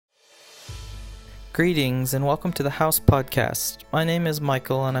Greetings and welcome to the House Podcast. My name is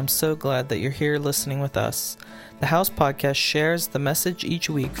Michael and I'm so glad that you're here listening with us. The House Podcast shares the message each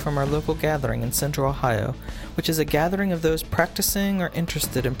week from our local gathering in Central Ohio, which is a gathering of those practicing or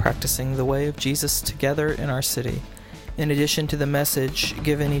interested in practicing the way of Jesus together in our city. In addition to the message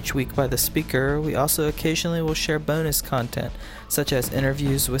given each week by the speaker, we also occasionally will share bonus content, such as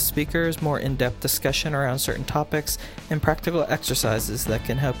interviews with speakers, more in-depth discussion around certain topics, and practical exercises that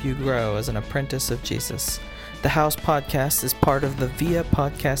can help you grow as an apprentice of Jesus. The House Podcast is part of the VIA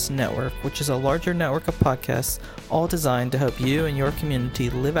Podcast Network, which is a larger network of podcasts all designed to help you and your community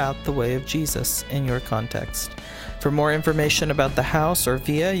live out the way of Jesus in your context. For more information about the House or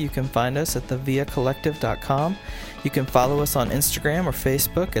VIA, you can find us at theviacollective.com. You can follow us on Instagram or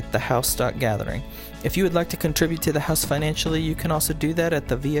Facebook at thehouse.gathering. If you would like to contribute to the House financially, you can also do that at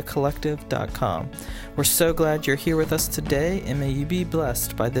theviacollective.com. We're so glad you're here with us today, and may you be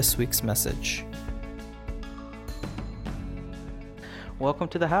blessed by this week's message. Welcome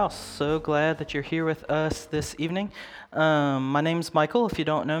to the House. So glad that you're here with us this evening. My name's Michael, if you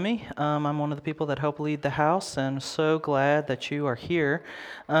don't know me. I'm one of the people that help lead the House, and so glad that you are here.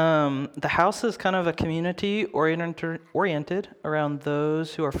 The House is kind of a community oriented around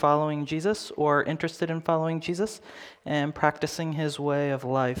those who are following Jesus or interested in following Jesus and practicing his way of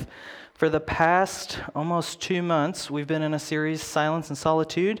life. For the past almost 2 months, we've been in a series, Silence and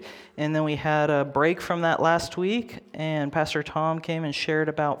Solitude, and then we had a break from that last week, and Pastor Tom came and shared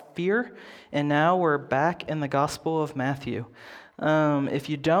about fear, and now we're back in the Gospel of Matthew. If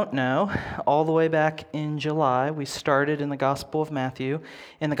you don't know, all the way back in July, we started in the Gospel of Matthew,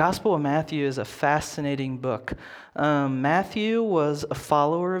 and the Gospel of Matthew is a fascinating book. Matthew was a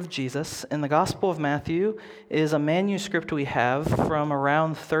follower of Jesus, and the Gospel of Matthew is a manuscript we have from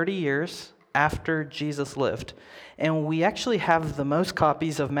around 30 years after Jesus lived. And we actually have the most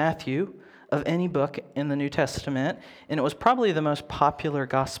copies of Matthew of any book in the New Testament, and it was probably the most popular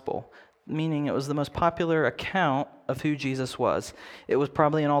gospel, meaning it was the most popular account of who Jesus was. It was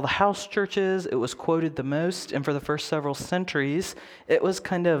probably in all the house churches, it was quoted the most, and for the first several centuries, it was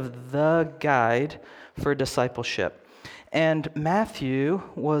kind of the guide for discipleship. And Matthew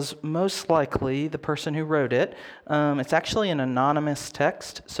was most likely the person who wrote it. It's actually an anonymous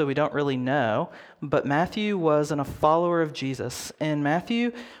text, so we don't really know. But Matthew was a follower of Jesus. And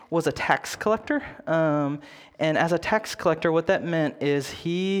Matthew was a tax collector. And as a tax collector, what that meant is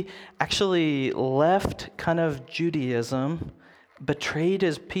he actually left kind of Judaism, betrayed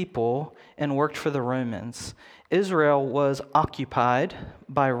his people, and worked for the Romans. Israel was occupied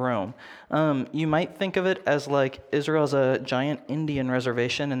by Rome. You might think of it as like Israel's a giant Indian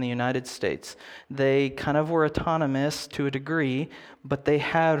reservation in the United States. They kind of were autonomous to a degree, but they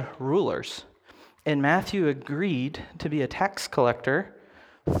had rulers. And Matthew agreed to be a tax collector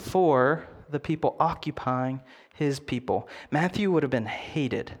for the people occupying his people. Matthew would have been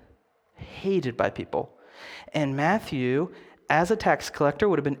hated by people. And Matthew, as a tax collector,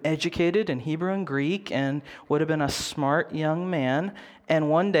 would have been educated in Hebrew and Greek and would have been a smart young man. And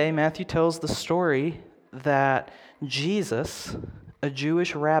one day, Matthew tells the story that Jesus, a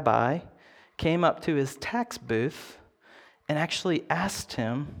Jewish rabbi, came up to his tax booth and actually asked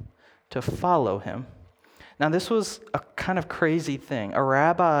him to follow him. Now, this was a kind of crazy thing. A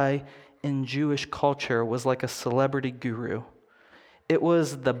rabbi in Jewish culture was like a celebrity guru. It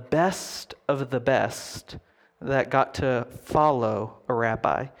was the best of the best that got to follow a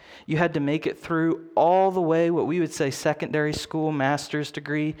rabbi. You had to make it through all the way, what we would say secondary school, master's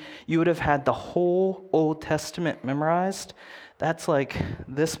degree. You would have had the whole Old Testament memorized. That's like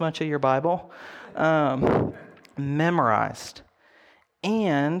this much of your Bible, memorized.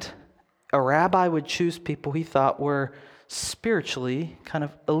 And a rabbi would choose people he thought were spiritually kind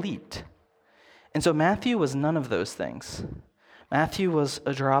of elite. And so Matthew was none of those things. Matthew was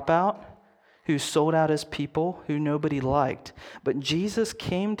a dropout who sold out his people, who nobody liked. But Jesus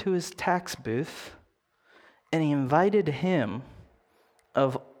came to his tax booth, and he invited him,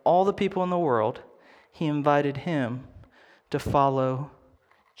 of all the people in the world, he invited him to follow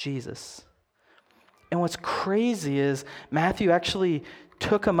Jesus. And what's crazy is Matthew actually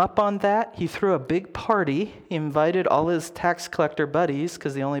took him up on that. He threw a big party. He invited all his tax collector buddies,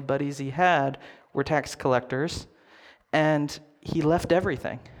 because the only buddies he had were tax collectors, and he left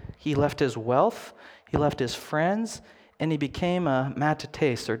everything. He left his wealth, he left his friends, and he became a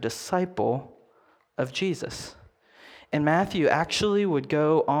mathetes, or disciple of Jesus. And Matthew actually would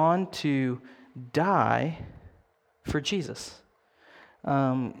go on to die for Jesus.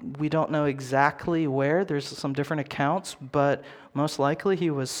 We don't know exactly where. There's some different accounts, but most likely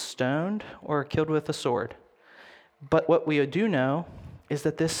he was stoned or killed with a sword. But what we do know is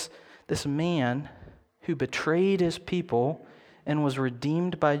that this man who betrayed his people and was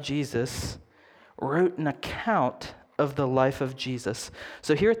redeemed by Jesus, wrote an account of the life of Jesus.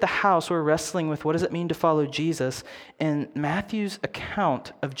 So here at the house, we're wrestling with what does it mean to follow Jesus? And Matthew's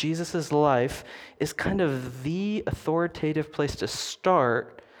account of Jesus' life is kind of the authoritative place to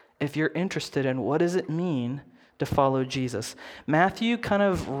start if you're interested in what does it mean to follow Jesus. Matthew kind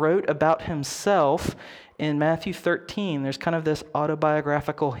of wrote about himself in Matthew 13. There's kind of this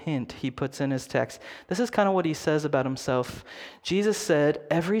autobiographical hint he puts in his text. This is kind of what he says about himself. Jesus said,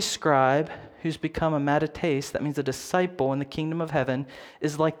 "Every scribe who's become a mattates," that means a disciple in the kingdom of heaven,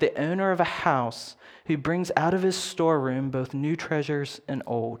 "is like the owner of a house who brings out of his storeroom both new treasures and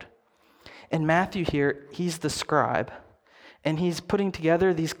old." And Matthew here, he's the scribe. And he's putting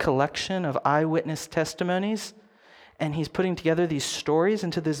together these collection of eyewitness testimonies, and he's putting together these stories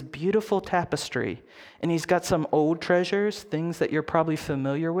into this beautiful tapestry. And he's got some old treasures, things that you're probably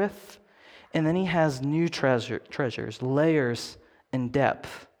familiar with. And then he has new treasures, layers and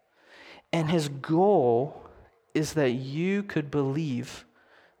depth. And his goal is that you could believe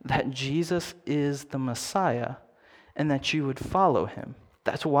that Jesus is the Messiah and that you would follow him.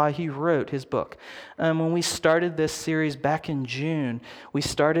 That's why he wrote his book. When we started this series back in June, we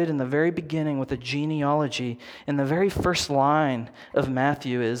started in the very beginning with a genealogy. And the very first line of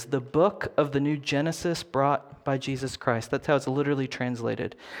Matthew is the book of the new Genesis brought by Jesus Christ. That's how it's literally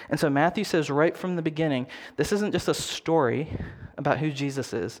translated. And so Matthew says right from the beginning, this isn't just a story about who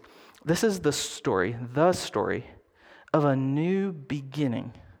Jesus is. This is the story of a new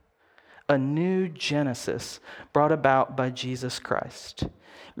beginning. A new Genesis brought about by Jesus Christ.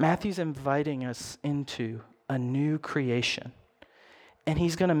 Matthew's inviting us into a new creation. And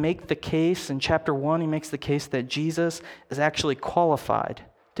he's going to make the case, in chapter 1, he makes the case that Jesus is actually qualified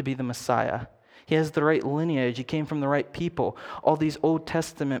to be the Messiah. He has the right lineage, he came from the right people. All these Old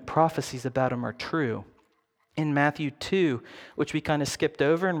Testament prophecies about him are true. In Matthew 2, which we kind of skipped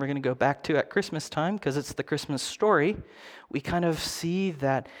over and we're going to go back to at Christmas time because it's the Christmas story, we kind of see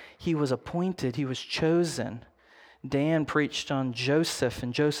that he was appointed, he was chosen. Dan preached on Joseph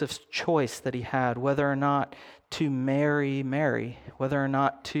and Joseph's choice that he had, whether or not to marry Mary, whether or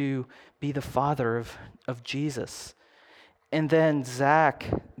not to be the father of Jesus. And then Zach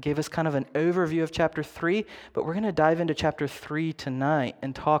gave us kind of an overview of chapter 3, but we're going to dive into chapter 3 tonight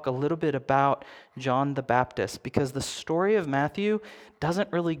and talk a little bit about John the Baptist, because the story of Matthew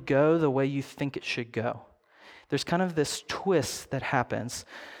doesn't really go the way you think it should go. There's kind of this twist that happens.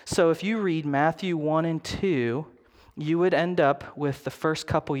 So if you read Matthew 1 and 2, you would end up with the first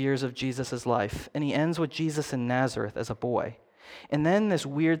couple years of Jesus' life, and he ends with Jesus in Nazareth as a boy. And then this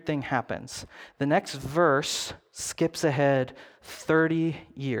weird thing happens. The next verse skips ahead 30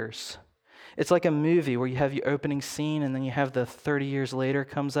 years. It's like a movie where you have your opening scene and then you have the 30 years later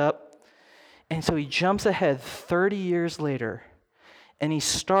comes up. And so he jumps ahead 30 years later and he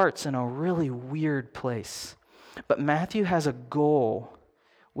starts in a really weird place. But Matthew has a goal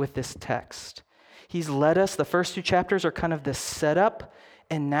with this text. He's led us, the first 2 chapters are kind of this setup.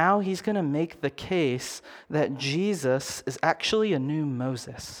 And now he's going to make the case that Jesus is actually a new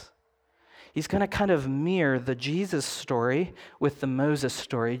Moses. He's going to kind of mirror the Jesus story with the Moses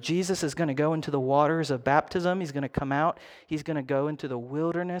story. Jesus is going to go into the waters of baptism. He's going to come out. He's going to go into the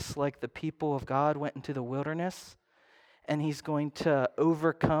wilderness like the people of God went into the wilderness. And he's going to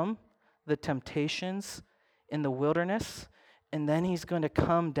overcome the temptations in the wilderness. And then he's going to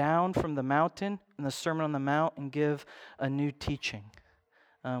come down from the mountain in the Sermon on the Mount and give a new teaching.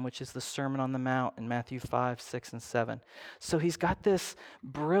 Which is the Sermon on the Mount in Matthew 5, 6, and 7. So he's got this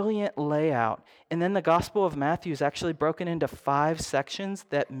brilliant layout. And then the Gospel of Matthew is actually broken into 5 sections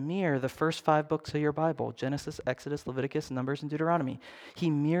that mirror the first 5 books of your Bible: Genesis, Exodus, Leviticus, Numbers, and Deuteronomy. He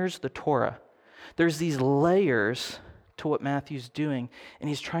mirrors the Torah. There's these layers to what Matthew's doing, and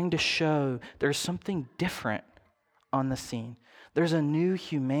he's trying to show there's something different on the scene. There's a new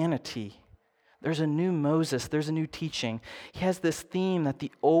humanity. There's a new Moses. There's a new teaching. He has this theme that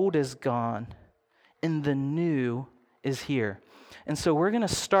the old is gone and the new is here. And so we're going to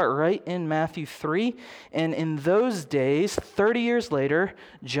start right in Matthew 3. And in those days, 30 years later,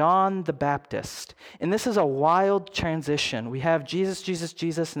 John the Baptist. And this is a wild transition. We have Jesus, Jesus,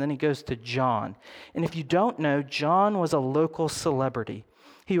 Jesus, and then he goes to John. And if you don't know, John was a local celebrity.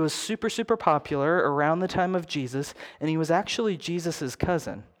 He was super, super popular around the time of Jesus, and he was actually Jesus'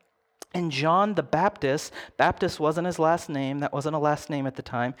 cousin. And John the Baptist wasn't his last name. That wasn't a last name at the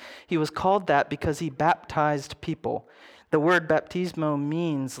time. He was called that because he baptized people. The word baptismo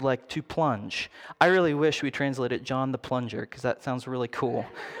means like to plunge. I really wish we translated John the Plunger because that sounds really cool.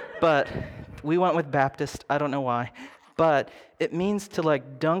 But we went with Baptist. I don't know why. but it means to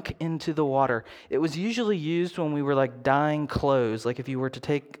like dunk into the water. It was usually used when we were like dyeing clothes. Like if you were to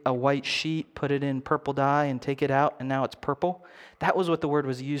take a white sheet, put it in purple dye and take it out and now it's purple. That was what the word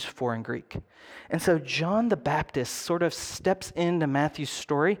was used for in Greek. And so John the Baptist sort of steps into Matthew's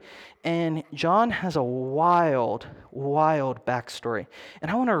story, and John has a wild backstory.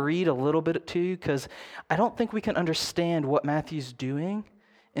 And I want to read a little bit to you because I don't think we can understand what Matthew's doing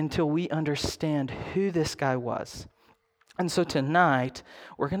until we understand who this guy was. And so tonight,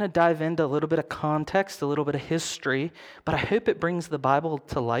 we're going to dive into a little bit of context, a little bit of history, but I hope it brings the Bible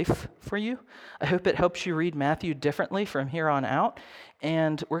to life for you. I hope it helps you read Matthew differently from here on out.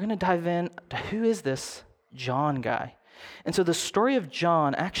 And we're going to dive in to who is this John guy? And so the story of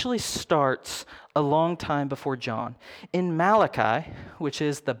John actually starts a long time before John. In Malachi, which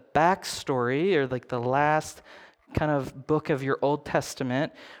is the backstory or like the last kind of book of your Old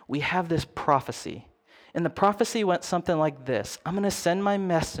Testament, we have this prophecy. And the prophecy went something like this: I'm going to send my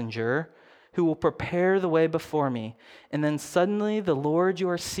messenger who will prepare the way before me. And then suddenly the Lord you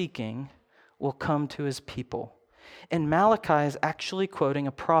are seeking will come to his people. And Malachi is actually quoting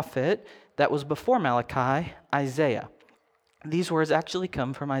a prophet that was before Malachi, Isaiah. These words actually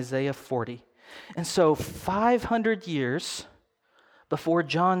come from Isaiah 40. And so 500 years before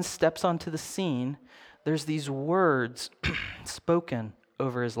John steps onto the scene, there's these words spoken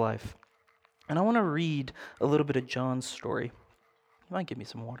over his life. And I want to read a little bit of John's story. You might give me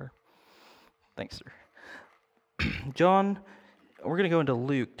some water. Thanks, sir. John, we're going to go into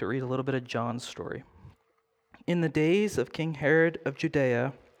Luke to read a little bit of John's story. In the days of King Herod of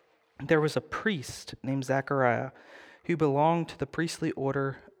Judea, there was a priest named Zechariah who belonged to the priestly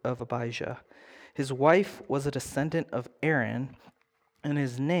order of Abijah. His wife was a descendant of Aaron, and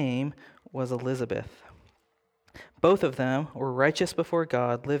his name was Elizabeth. Both of them were righteous before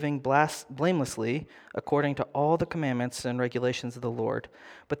God, living blamelessly according to all the commandments and regulations of the Lord.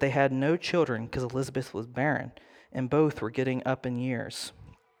 But they had no children because Elizabeth was barren, and both were getting up in years.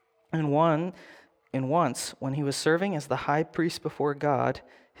 And once, when he was serving as the high priest before God,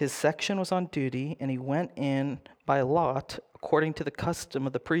 his section was on duty, and he went in by lot according to the custom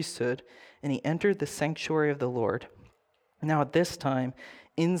of the priesthood, and he entered the sanctuary of the Lord. Now at this time,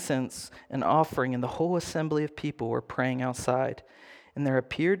 incense and offering and the whole assembly of people were praying outside. And there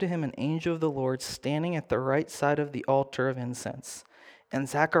appeared to him an angel of the Lord standing at the right side of the altar of incense. And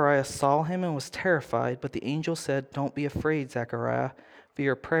Zechariah saw him and was terrified, but the angel said, "Don't be afraid, Zechariah, for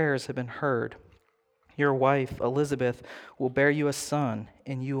your prayers have been heard. Your wife, Elizabeth, will bear you a son,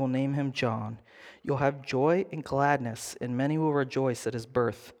 and you will name him John. You'll have joy and gladness, and many will rejoice at his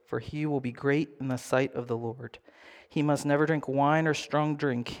birth, for he will be great in the sight of the Lord. He must never drink wine or strong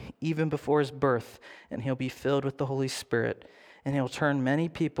drink, even before his birth, and he'll be filled with the Holy Spirit. And he'll turn many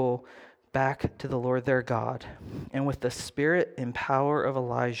people back to the Lord their God. And with the spirit and power of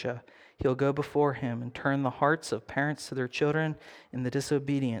Elijah, he'll go before him and turn the hearts of parents to their children and the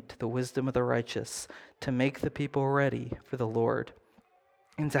disobedient to the wisdom of the righteous, to make the people ready for the Lord."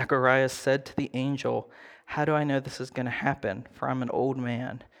 And Zacharias said to the angel, "How do I know this is going to happen? For I'm an old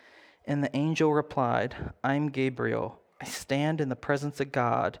man." And the angel replied, "I'm Gabriel. I stand in the presence of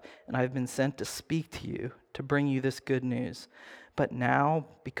God, and I've been sent to speak to you, to bring you this good news. But now,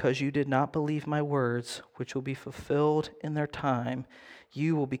 because you did not believe my words, which will be fulfilled in their time,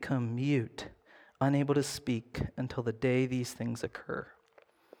 you will become mute, unable to speak until the day these things occur."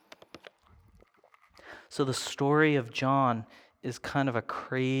 So the story of John is kind of a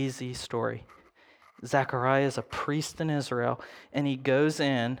crazy story. Zechariah is a priest in Israel, and he goes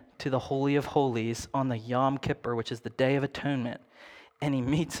in to the Holy of Holies on the Yom Kippur, which is the Day of Atonement, and he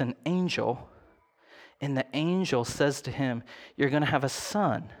meets an angel, and the angel says to him, "You're going to have a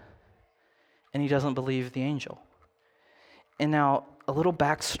son," and he doesn't believe the angel. And now, a little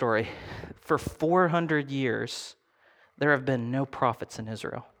backstory. For 400 years, there have been no prophets in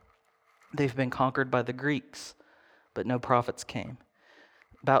Israel. They've been conquered by the Greeks, but no prophets came.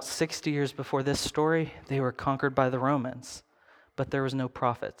 About 60 years before this story, they were conquered by the Romans, but there was no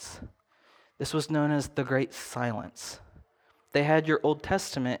prophets. This was known as the Great Silence. They had your Old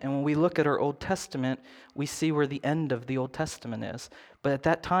Testament, and when we look at our Old Testament, we see where the end of the Old Testament is. But at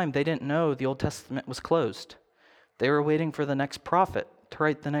that time, they didn't know the Old Testament was closed. They were waiting for the next prophet to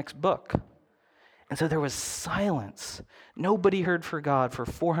write the next book. And so there was silence. Nobody heard from God for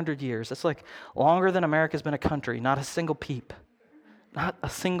 400 years. That's like longer than America's been a country, not a single peep. Not a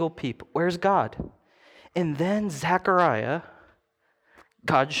single peep. Where's God? And then Zechariah,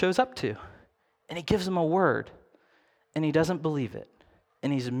 God shows up to, and he gives him a word, and he doesn't believe it,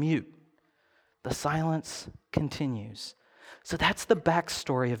 and he's mute. The silence continues. So that's the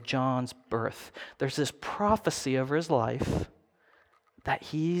backstory of John's birth. There's this prophecy over his life that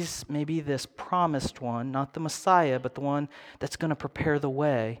he's maybe this promised one, not the Messiah, but the one that's going to prepare the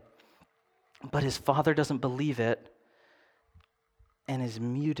way. But his father doesn't believe it and is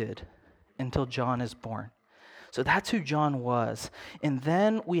muted until John is born. So that's who John was. And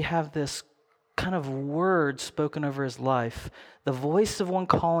then we have this kind of word spoken over his life. The voice of one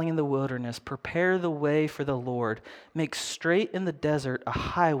calling in the wilderness, prepare the way for the Lord, make straight in the desert a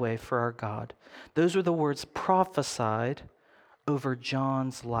highway for our God. Those were the words prophesied over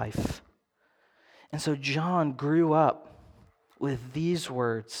John's life. And so John grew up with these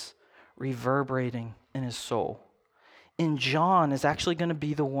words reverberating in his soul. And John is actually going to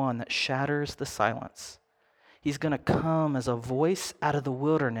be the one that shatters the silence. He's going to come as a voice out of the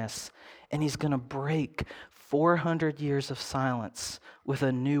wilderness, and he's going to break 400 years of silence with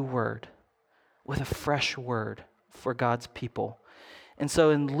a new word, with a fresh word for God's people. And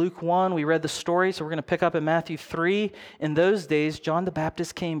so in Luke 1, we read the story, so we're going to pick up in Matthew 3. In those days, John the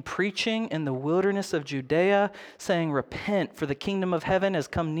Baptist came preaching in the wilderness of Judea, saying, repent, for the kingdom of heaven has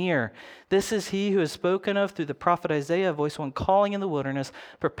come near. This is he who is spoken of through the prophet Isaiah, a voice one calling in the wilderness,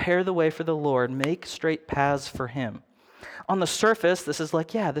 prepare the way for the Lord, make straight paths for him. On the surface, this is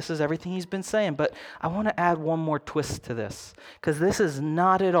like, yeah, this is everything he's been saying, but I want to add one more twist to this, because this is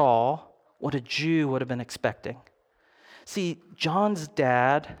not at all what a Jew would have been expecting. See, John's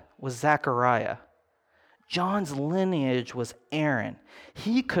dad was Zechariah. John's lineage was Aaron.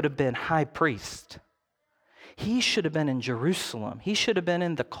 He could have been high priest. He should have been in Jerusalem. He should have been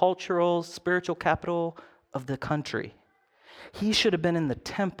in the cultural, spiritual capital of the country. He should have been in the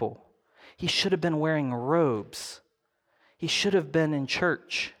temple. He should have been wearing robes. He should have been in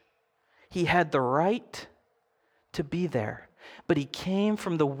church. He had the right to be there. But he came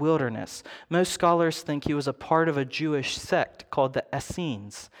from the wilderness. Most scholars think he was a part of a Jewish sect called the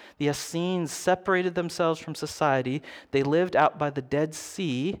Essenes. The Essenes separated themselves from society. They lived out by the Dead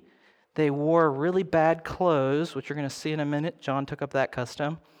Sea. They wore really bad clothes, which you're going to see in a minute. John took up that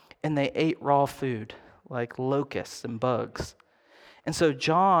custom. And they ate raw food, like locusts and bugs. And so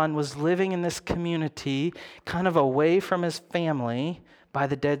John was living in this community, kind of away from his family by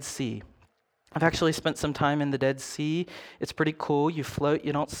the Dead Sea. I've actually spent some time in the Dead Sea. It's pretty cool. You float,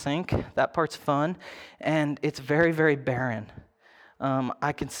 you don't sink. That part's fun. And it's very, very barren.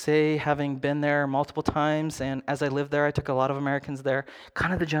 I can say, having been there multiple times, and as I lived there, I took a lot of Americans there,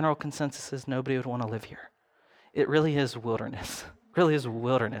 kind of the general consensus is nobody would want to live here. It really is wilderness. Really is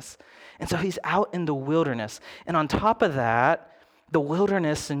wilderness. And so he's out in the wilderness. And on top of that, the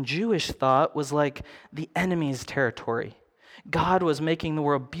wilderness in Jewish thought was like the enemy's territory. God was making the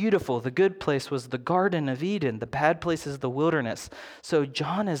world beautiful. The good place was the Garden of Eden. The bad place is the wilderness. So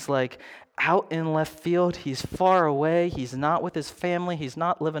John is like out in left field. He's far away. He's not with his family. He's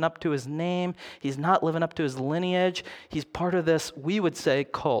not living up to his name. He's not living up to his lineage. He's part of this, we would say,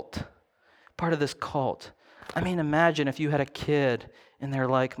 cult. Part of this cult. I mean, imagine if you had a kid and they're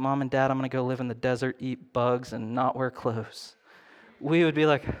like, Mom and Dad, I'm going to go live in the desert, eat bugs, and not wear clothes. We would be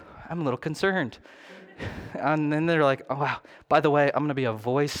like, I'm a little concerned. And then they're like, oh, wow, by the way, I'm going to be a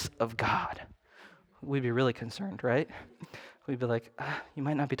voice of God. We'd be really concerned, right? We'd be like, you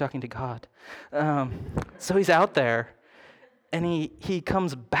might not be talking to God. So he's out there, and he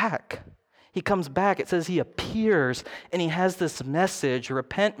comes back. He comes back. It says he appears, and he has this message.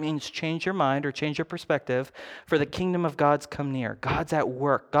 Repent means change your mind or change your perspective, for the kingdom of God's come near. God's at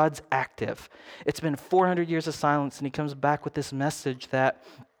work. God's active. It's been 400 years of silence, and he comes back with this message that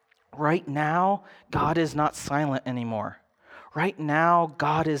right now, God is not silent anymore. Right now,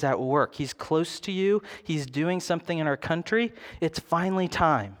 God is at work. He's close to you. He's doing something in our country. It's finally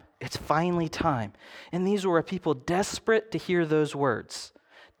time. It's finally time. And these were people desperate to hear those words,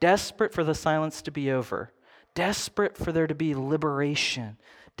 desperate for the silence to be over, desperate for there to be liberation,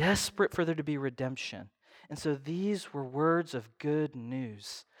 desperate for there to be redemption. And so these were words of good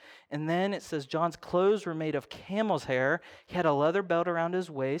news. And then it says John's clothes were made of camel's hair. He had a leather belt around his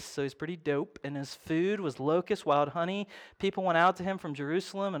waist, so he's pretty dope. And his food was locusts, wild honey. People went out to him from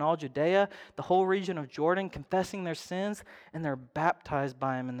Jerusalem and all Judea, the whole region of Jordan, confessing their sins, and they're baptized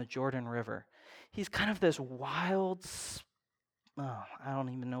by him in the Jordan River. He's kind of this wild, I don't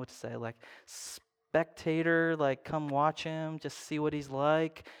even know what to say, like spectator, like come watch him, just see what he's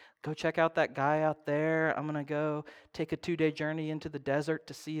like. Go check out that guy out there. I'm going to go take a 2-day journey into the desert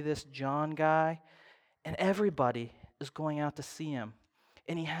to see this John guy. And everybody is going out to see him.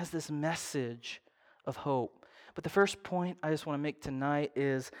 And he has this message of hope. But the first point I just want to make tonight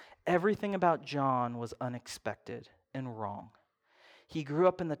is everything about John was unexpected and wrong. He grew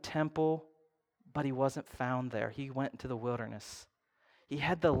up in the temple, but he wasn't found there. He went into the wilderness. He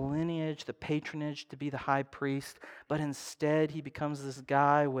had the lineage, the patronage to be the high priest, but instead he becomes this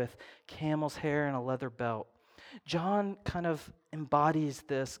guy with camel's hair and a leather belt. John kind of embodies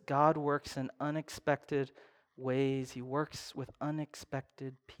this. God works in unexpected ways. He works with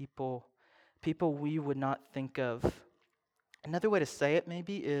unexpected people, people we would not think of. Another way to say it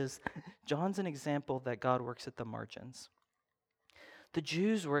maybe is John's an example that God works at the margins. The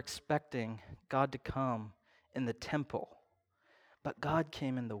Jews were expecting God to come in the temple, but God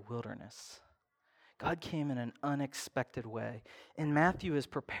came in the wilderness. God came in an unexpected way. And Matthew is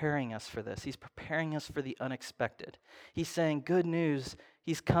preparing us for this. He's preparing us for the unexpected. He's saying, good news,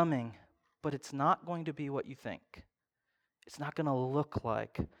 he's coming, but it's not going to be what you think. It's not going to look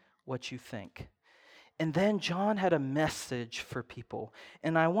like what you think. And then John had a message for people.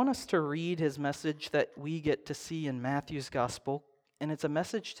 And I want us to read his message that we get to see in Matthew's gospel. And it's a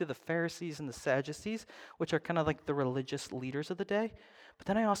message to the Pharisees and the Sadducees, which are kind of like the religious leaders of the day. But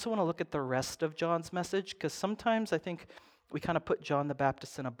then I also want to look at the rest of John's message, because sometimes I think we kind of put John the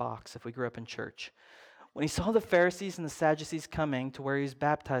Baptist in a box if we grew up in church. When he saw the Pharisees and the Sadducees coming to where he was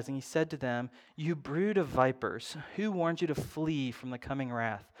baptizing, he said to them, "You brood of vipers, who warned you to flee from the coming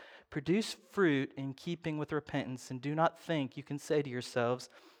wrath? Produce fruit in keeping with repentance, and do not think you can say to yourselves,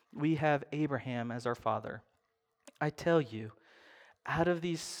 'We have Abraham as our father.' I tell you, out of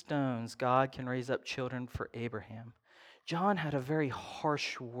these stones God can raise up children for Abraham." John had a very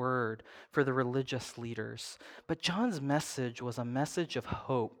harsh word for the religious leaders, but John's message was a message of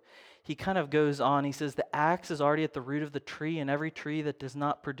hope. He kind of goes on, he says, "The axe is already at the root of the tree, and every tree that does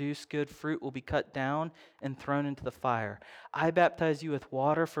not produce good fruit will be cut down and thrown into the fire. I baptize you with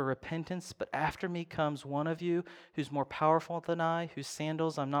water for repentance, but after me comes one of you who's more powerful than I, whose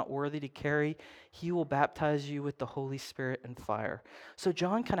sandals I'm not worthy to carry. He will baptize you with the Holy Spirit and fire." So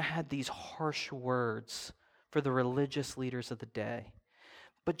John kind of had these harsh words for the religious leaders of the day.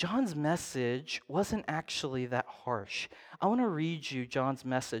 But John's message wasn't actually that harsh. I want to read you John's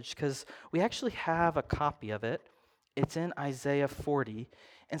message because we actually have a copy of it. It's in Isaiah 40.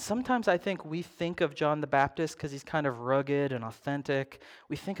 And sometimes I think we think of John the Baptist because he's kind of rugged and authentic.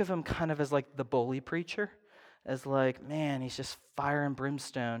 We think of him kind of as like the bully preacher, as like, man, he's just fire and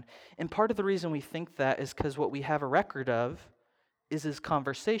brimstone. And part of the reason we think that is because what we have a record of is his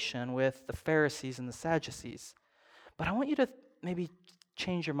conversation with the Pharisees and the Sadducees. But I want you to maybe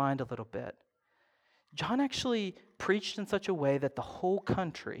change your mind a little bit. John actually preached in such a way that the whole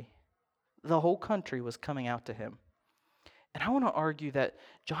country was coming out to him. And I want to argue that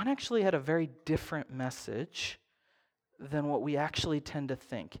John actually had a very different message than what we actually tend to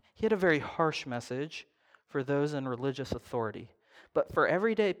think. He had a very harsh message for those in religious authority. But for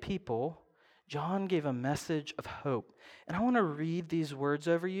everyday people, John gave a message of hope. And I want to read these words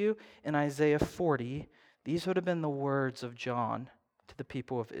over you in Isaiah 40. These would have been the words of John to the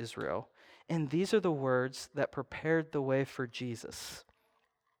people of Israel. And these are the words that prepared the way for Jesus.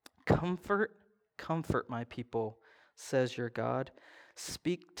 "Comfort, comfort my people, says your God.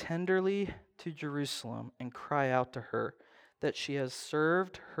 Speak tenderly to Jerusalem and cry out to her that she has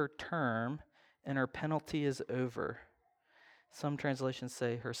served her term and her penalty is over." Some translations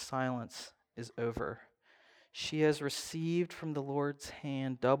say her silence is over. "She has received from the Lord's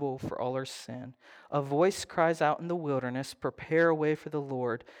hand double for all her sin. A voice cries out in the wilderness, 'Prepare a way for the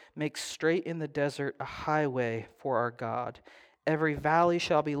Lord. Make straight in the desert a highway for our God. Every valley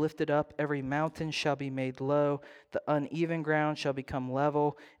shall be lifted up, every mountain shall be made low. The uneven ground shall become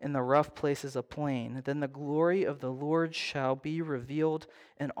level, and the rough places a plain. Then the glory of the Lord shall be revealed,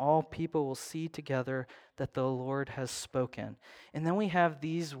 and all people will see together that the Lord has spoken." And then we have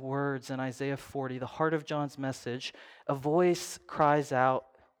these words in Isaiah 40, the heart of John's message. A voice cries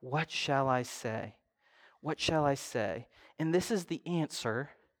out, "What shall I say? What shall I say?" And this is the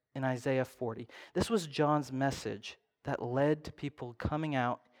answer in Isaiah 40. This was John's message that led to people coming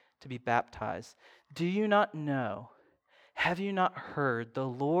out to be baptized. "Do you not know? Have you not heard? The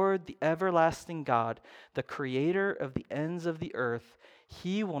Lord, the everlasting God, the creator of the ends of the earth,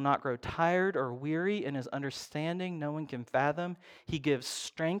 he will not grow tired or weary, in his understanding no one can fathom. He gives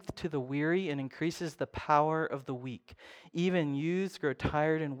strength to the weary and increases the power of the weak. Even youths grow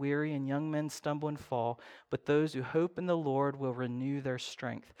tired and weary, and young men stumble and fall. But those who hope in the Lord will renew their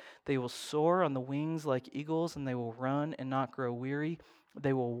strength. They will soar on the wings like eagles, and they will run and not grow weary.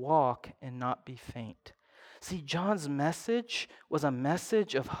 They will walk and not be faint." See, John's message was a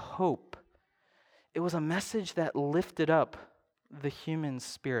message of hope. It was a message that lifted up the human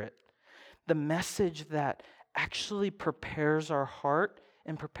spirit. The message that actually prepares our heart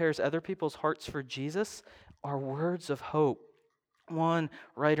and prepares other people's hearts for Jesus are words of hope. One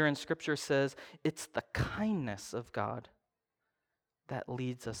writer in Scripture says it's the kindness of God that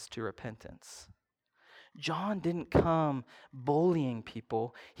leads us to repentance. John didn't come bullying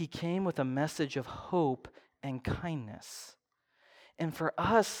people. He came with a message of hope and kindness. And for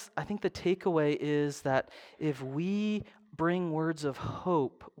us, I think the takeaway is that if we bring words of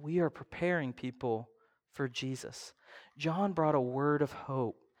hope, we are preparing people for Jesus. John brought a word of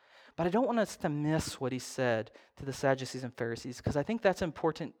hope. But I don't want us to miss what he said to the Sadducees and Pharisees, because I think that's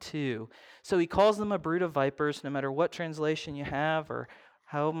important too. So he calls them a brood of vipers, no matter what translation you have or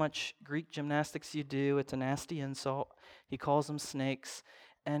how much Greek gymnastics you do, it's a nasty insult. He calls them snakes,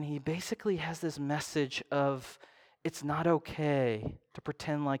 and he basically has this message of it's not okay to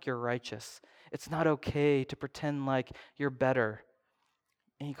pretend like you're righteous. It's not okay to pretend like you're better.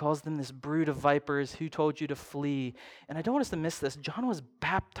 And he calls them this brood of vipers. Who told you to flee? And I don't want us to miss this. John was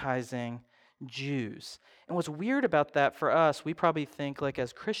baptizing Jews. And what's weird about that for us, we probably think like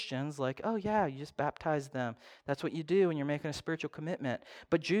as Christians, like, oh yeah, you just baptize them. That's what you do when you're making a spiritual commitment.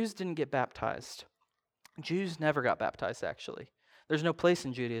 But Jews didn't get baptized. Jews never got baptized, actually. There's no place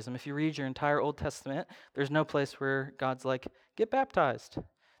in Judaism. If you read your entire Old Testament, there's no place where God's like, get baptized.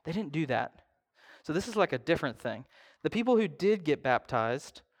 They didn't do that. So this is like a different thing. The people who did get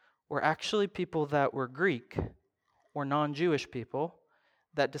baptized were actually people that were Greek or non-Jewish people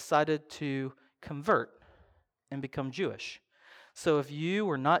that decided to convert and become Jewish. So if you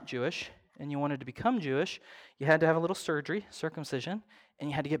were not Jewish and you wanted to become Jewish, you had to have a little surgery, circumcision, and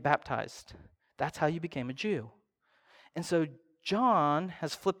you had to get baptized. That's how you became a Jew. And so John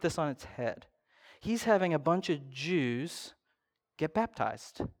has flipped this on its head. He's having a bunch of Jews get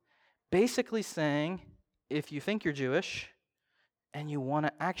baptized, basically saying, if you think you're Jewish and you want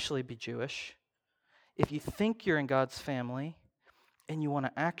to actually be Jewish, if you think you're in God's family and you want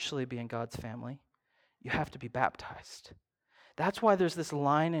to actually be in God's family, you have to be baptized. That's why there's this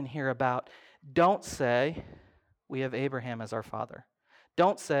line in here about don't say, we have Abraham as our father.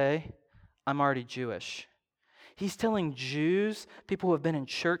 Don't say, I'm already Jewish. He's telling Jews, people who have been in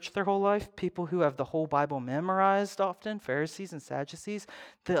church their whole life, people who have the whole Bible memorized often, Pharisees and Sadducees,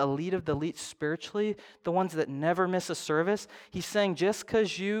 the elite of the elite spiritually, the ones that never miss a service. He's saying just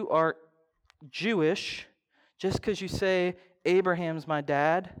because you are Jewish, just because you say Abraham's my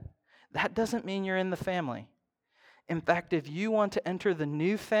dad, that doesn't mean you're in the family. In fact, if you want to enter the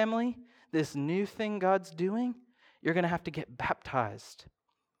new family, this new thing God's doing, you're going to have to get baptized.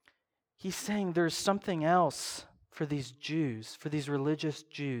 He's saying there's something else for these Jews, for these religious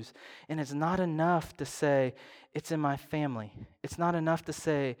Jews. And it's not enough to say, it's in my family. It's not enough to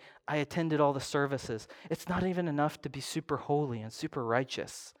say, I attended all the services. It's not even enough to be super holy and super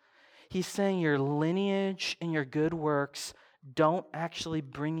righteous. He's saying your lineage and your good works don't actually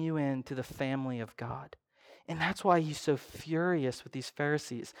bring you into the family of God. And that's why he's so furious with these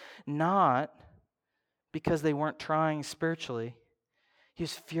Pharisees. Not because they weren't trying spiritually. He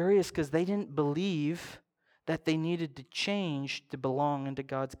was furious because they didn't believe that they needed to change to belong into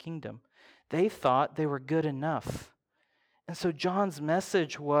God's kingdom. They thought they were good enough. And so John's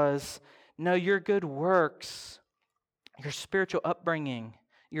message was, no, your good works, your spiritual upbringing,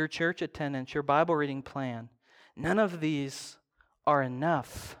 your church attendance, your Bible reading plan, none of these are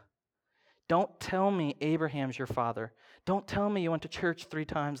enough. Don't tell me Abraham's your father. Don't tell me you went to church 3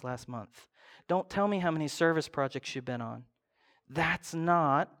 times last month. Don't tell me how many service projects you've been on. That's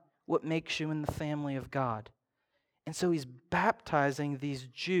not what makes you in the family of God. And so he's baptizing these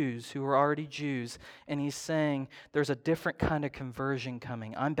Jews who are already Jews, and he's saying there's a different kind of conversion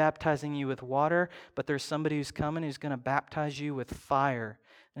coming. I'm baptizing you with water, but there's somebody who's coming who's going to baptize you with fire.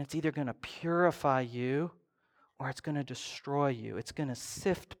 And it's either going to purify you or it's going to destroy you. It's going to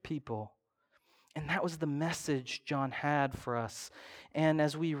sift people. And that was the message John had for us. And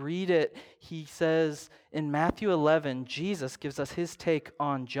as we read it, he says in Matthew 11, Jesus gives us his take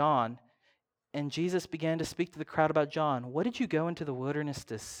on John. And Jesus began to speak to the crowd about John. What did you go into the wilderness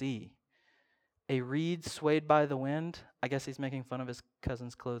to see? A reed swayed by the wind? I guess he's making fun of his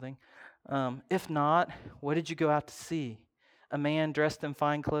cousin's clothing. If not, what did you go out to see? A man dressed in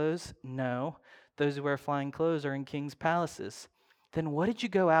fine clothes? No. Those who wear fine clothes are in king's palaces. Then what did you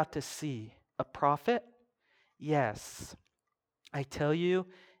go out to see? A prophet? Yes, I tell you,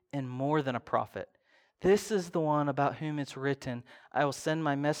 and more than a prophet. This is the one about whom it's written, I will send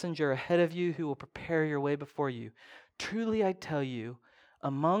my messenger ahead of you who will prepare your way before you. Truly I tell you,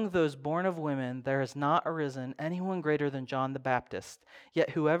 among those born of women there has not arisen anyone greater than John the Baptist.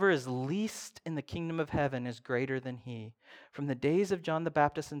 Yet whoever is least in the kingdom of heaven is greater than he. From the days of John the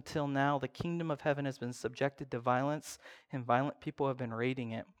Baptist until now, the kingdom of heaven has been subjected to violence, and violent people have been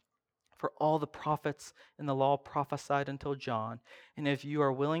raiding it. For all the prophets in the law prophesied until John, and if you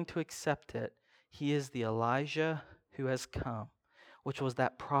are willing to accept it, he is the Elijah who has come, which was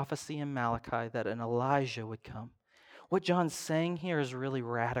that prophecy in Malachi that an Elijah would come. What John's saying here is really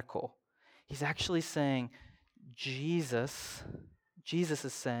radical. He's actually saying Jesus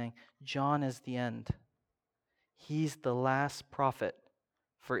is saying John is the end. He's the last prophet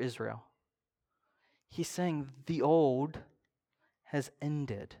for Israel. He's saying the old has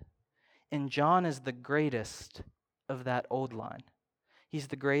ended. And John is the greatest of that old line. He's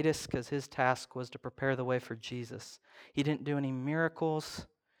the greatest because his task was to prepare the way for Jesus. He didn't do any miracles.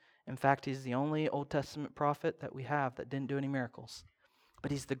 In fact, he's the only Old Testament prophet that we have that didn't do any miracles.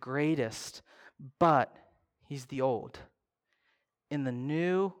 But he's the greatest, but he's the old. In the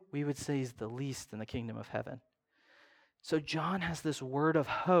new, we would say he's the least in the kingdom of heaven. So John has this word of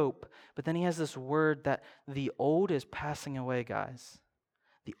hope, but then he has this word that the old is passing away, guys.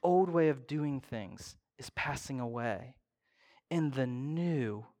 The old way of doing things is passing away, and the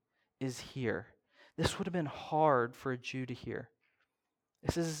new is here. This would have been hard for a Jew to hear.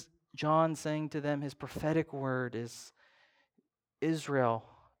 This is John saying to them, his prophetic word is Israel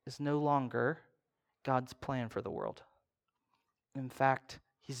is no longer God's plan for the world. In fact,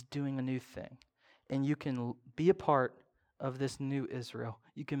 he's doing a new thing, and you can be a part of this new Israel.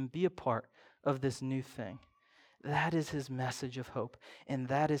 You can be a part of this new thing. That is his message of hope, and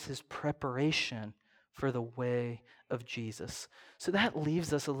that is his preparation for the way of Jesus. So that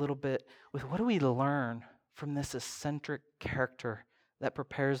leaves us a little bit with what do we learn from this eccentric character that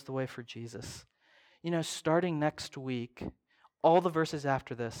prepares the way for Jesus? You know, starting next week, all the verses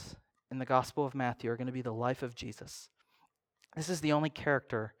after this in the Gospel of Matthew are going to be the life of Jesus. This is the only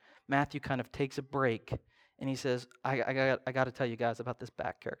character Matthew kind of takes a break, and he says, I got to tell you guys about this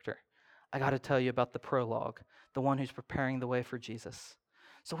back character. I got to tell you about the prologue, the one who's preparing the way for Jesus.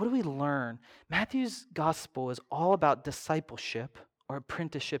 So what do we learn? Matthew's gospel is all about discipleship or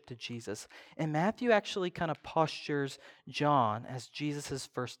apprenticeship to Jesus. And Matthew actually kind of postures John as Jesus'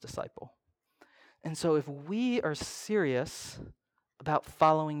 first disciple. And so if we are serious about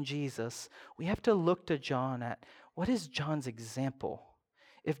following Jesus, we have to look to John at what is John's example?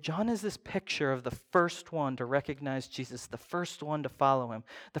 If John is this picture of the first one to recognize Jesus, the first one to follow him,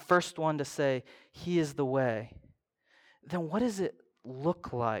 the first one to say, he is the way, then what does it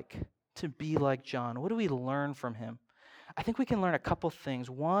look like to be like John? What do we learn from him? I think we can learn a couple things.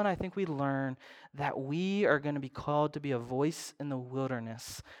 One, I think we learn that we are going to be called to be a voice in the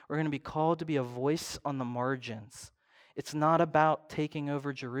wilderness. We're going to be called to be a voice on the margins. It's not about taking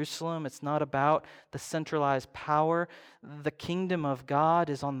over Jerusalem. It's not about the centralized power. The kingdom of God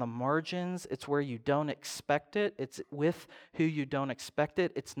is on the margins. It's where you don't expect it. It's with who you don't expect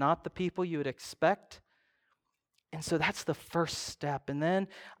it. It's not the people you would expect. And so that's the first step. And then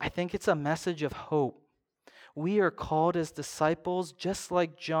I think it's a message of hope. We are called as disciples, just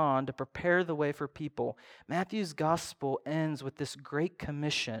like John, to prepare the way for people. Matthew's gospel ends with this great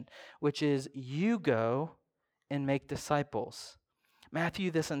commission, which is you go and make disciples.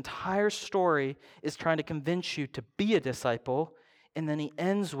 Matthew, this entire story is trying to convince you to be a disciple, and then he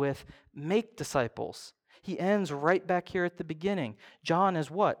ends with make disciples. He ends right back here at the beginning. John is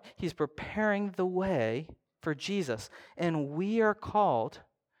what? He's preparing the way for Jesus, and we are called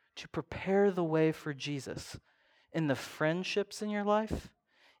to prepare the way for Jesus in the friendships in your life,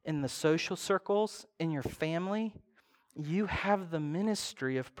 in the social circles, in your family. You have the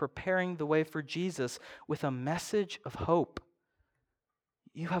ministry of preparing the way for Jesus with a message of hope.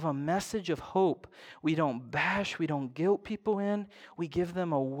 You have a message of hope. We don't bash, we don't guilt people in, we give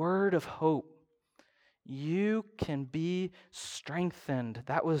them a word of hope. You can be strengthened.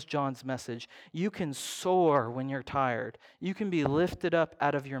 That was John's message. You can soar when you're tired. You can be lifted up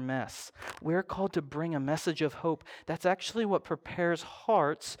out of your mess. We're called to bring a message of hope. That's actually what prepares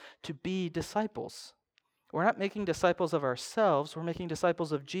hearts to be disciples. We're not making disciples of ourselves. We're making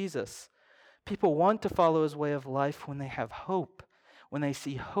disciples of Jesus. People want to follow his way of life when they have hope, when they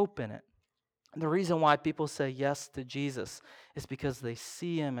see hope in it. The reason why people say yes to Jesus is because they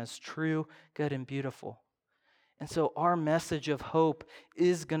see him as true, good, and beautiful. And so our message of hope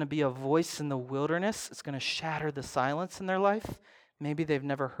is going to be a voice in the wilderness. It's going to shatter the silence in their life. Maybe they've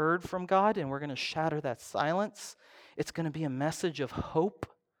never heard from God, and we're going to shatter that silence. It's going to be a message of hope.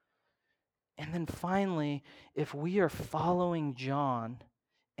 And then finally, if we are following John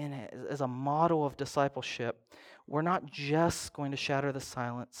as a model of discipleship, we're not just going to shatter the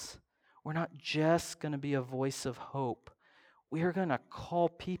silence. We're not just going to be a voice of hope. We are going to call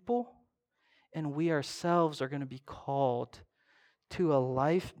people, and we ourselves are going to be called to a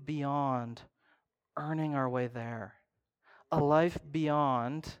life beyond earning our way there. A life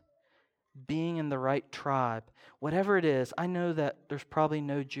beyond being in the right tribe, whatever it is. I know that there's probably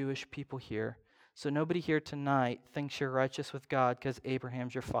no Jewish people here, so nobody here tonight thinks you're righteous with God because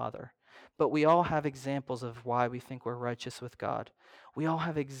Abraham's your father. But we all have examples of why we think we're righteous with God. We all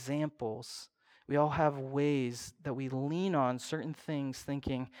have examples. We all have ways that we lean on certain things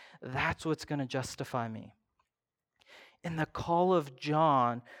thinking that's what's going to justify me. And the call of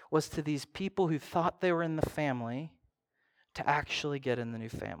John was to these people who thought they were in the family to actually get in the new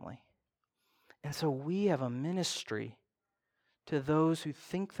family. And so we have a ministry to those who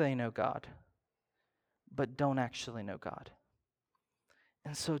think they know God, but don't actually know God.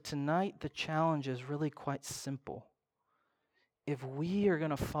 And so tonight, the challenge is really quite simple. If we are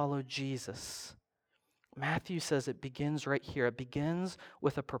going to follow Jesus, Matthew says it begins right here. It begins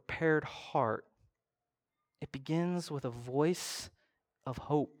with a prepared heart. It begins with a voice of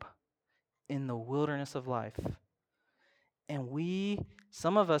hope in the wilderness of life. And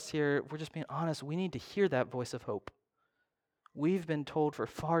some of us here, we're just being honest, we need to hear that voice of hope. We've been told for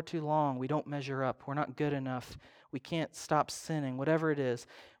far too long we don't measure up, we're not good enough, we can't stop sinning, whatever it is.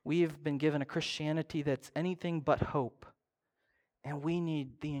 We've been given a Christianity that's anything but hope. And we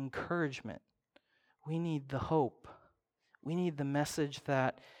need the encouragement. We need the hope. We need the message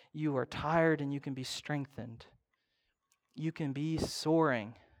that you are tired and you can be strengthened. You can be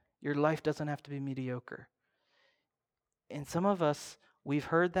soaring. Your life doesn't have to be mediocre. And some of us, we've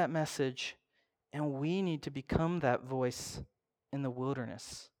heard that message, and we need to become that voice in the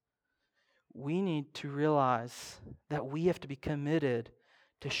wilderness. We need to realize that we have to be committed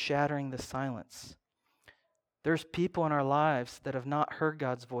to shattering the silence. There's people in our lives that have not heard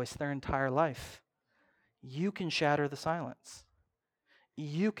God's voice their entire life. You can shatter the silence.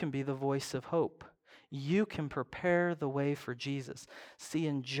 You can be the voice of hope. You can prepare the way for Jesus. See,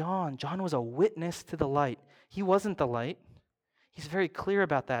 in John was a witness to the light. He wasn't the light. He's very clear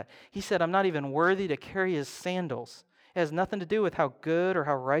about that. He said, I'm not even worthy to carry his sandals. It has nothing to do with how good or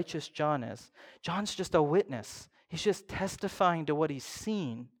how righteous John is. John's just a witness. He's just testifying to what he's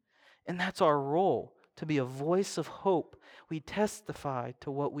seen. And that's our role, to be a voice of hope. We testify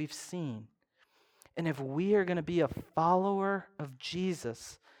to what we've seen. And if we are going to be a follower of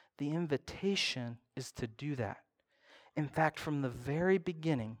Jesus, the invitation is to do that. In fact, from the very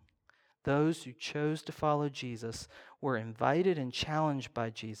beginning, those who chose to follow Jesus were invited and challenged by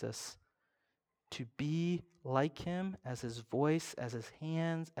Jesus to be like him, as his voice, as his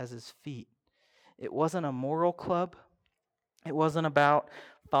hands, as his feet. It wasn't a moral club. It wasn't about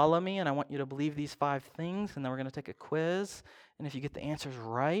follow me and I want you to believe these 5 things and then we're going to take a quiz. And if you get the answers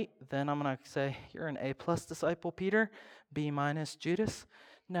right, then I'm going to say you're an A+ disciple, Peter, B- Judas.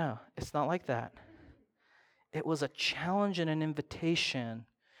 No, it's not like that. It was a challenge and an invitation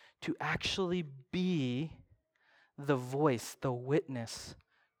to actually be the voice, the witness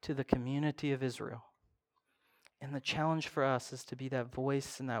to the community of Israel. And the challenge for us is to be that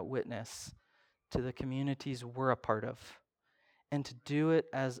voice and that witness to the communities we're a part of, and to do it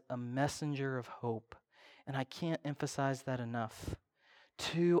as a messenger of hope. And I can't emphasize that enough.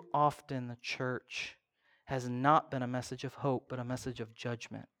 Too often the church has not been a message of hope, but a message of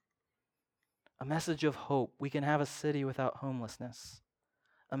judgment. A message of hope. We can have a city without homelessness.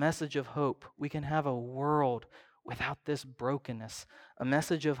 A message of hope. We can have a world without this brokenness. A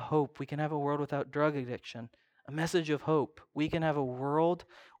message of hope. We can have a world without drug addiction. A message of hope. We can have a world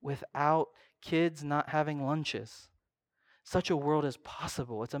without kids not having lunches. Such a world is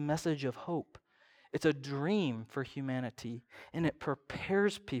possible. It's a message of hope. It's a dream for humanity, and it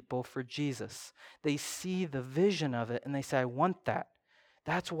prepares people for Jesus. They see the vision of it, and they say, I want that.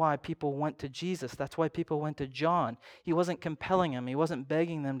 That's why people went to Jesus. That's why people went to John. He wasn't compelling them. He wasn't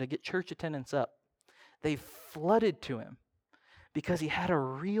begging them to get church attendance up. They flooded to him because he had a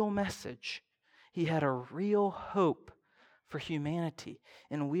real message. He had a real hope for humanity,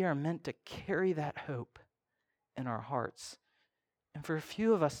 and we are meant to carry that hope in our hearts. And for a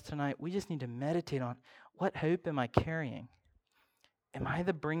few of us tonight, we just need to meditate on, what hope am I carrying? Am I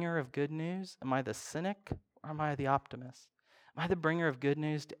the bringer of good news? Am I the cynic, or am I the optimist? Am I the bringer of good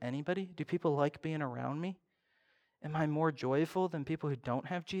news to anybody? Do people like being around me? Am I more joyful than people who don't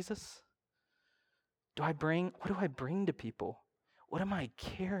have Jesus? What do I bring to people? What am I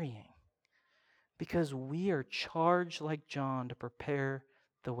carrying? Because we are charged like John to prepare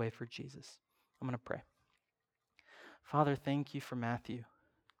the way for Jesus. I'm going to pray. Father, thank you for Matthew.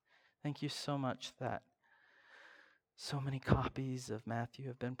 Thank you so much that so many copies of Matthew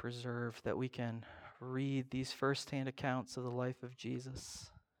have been preserved, that we can read these firsthand accounts of the life of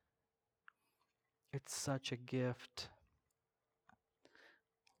Jesus. It's such a gift.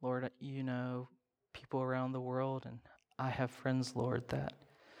 Lord, you know people around the world, and I have friends, Lord, that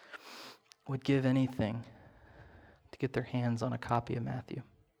would give anything to get their hands on a copy of Matthew.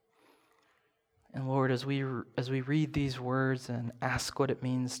 And Lord, as we read these words and ask what it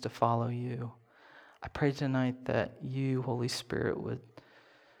means to follow you, I pray tonight that you, Holy Spirit, would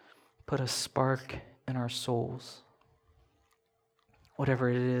put a spark in our souls. Whatever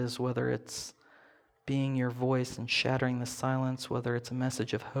it is, whether it's being your voice and shattering the silence, whether it's a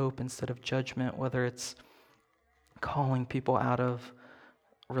message of hope instead of judgment, whether it's calling people out of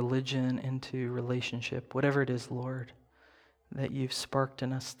religion into relationship, whatever it is, Lord, that you've sparked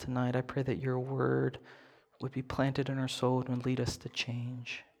in us tonight, I pray that your word would be planted in our soul and would lead us to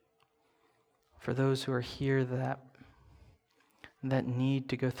change. For those who are here that need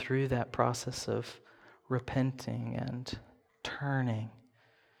to go through that process of repenting and turning,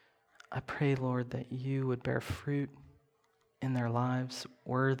 I pray, Lord, that you would bear fruit in their lives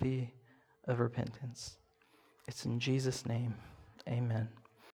worthy of repentance. It's in Jesus' name, amen.